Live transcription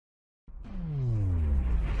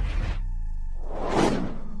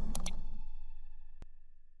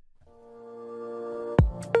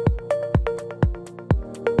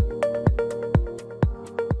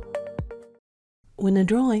When a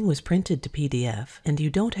drawing was printed to PDF and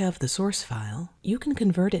you don't have the source file, you can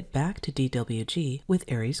convert it back to DWG with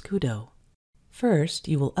Aries Kudo. First,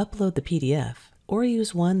 you will upload the PDF or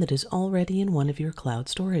use one that is already in one of your cloud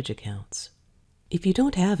storage accounts. If you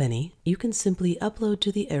don't have any, you can simply upload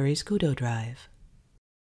to the Aries Kudo drive.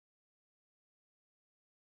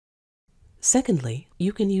 Secondly,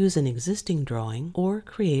 you can use an existing drawing or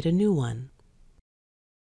create a new one.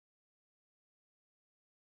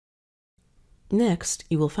 Next,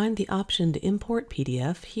 you will find the option to import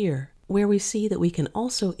PDF here, where we see that we can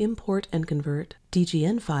also import and convert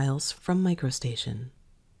DGN files from MicroStation.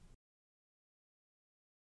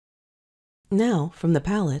 Now, from the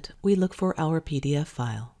palette, we look for our PDF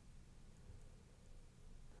file.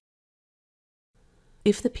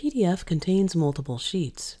 If the PDF contains multiple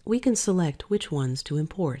sheets, we can select which ones to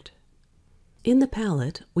import. In the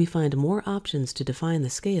palette, we find more options to define the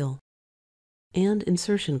scale and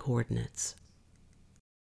insertion coordinates.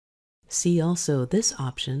 See also this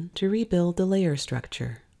option to rebuild the layer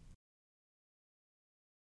structure.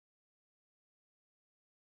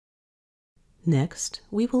 Next,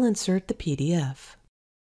 we will insert the PDF.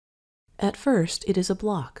 At first, it is a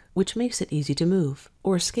block, which makes it easy to move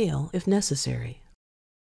or scale if necessary.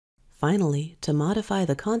 Finally, to modify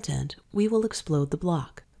the content, we will explode the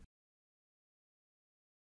block.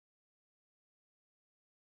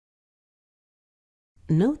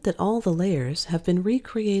 Note that all the layers have been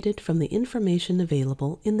recreated from the information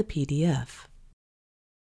available in the PDF.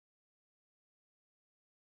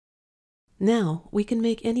 Now we can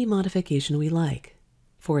make any modification we like.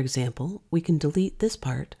 For example, we can delete this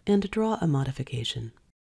part and draw a modification.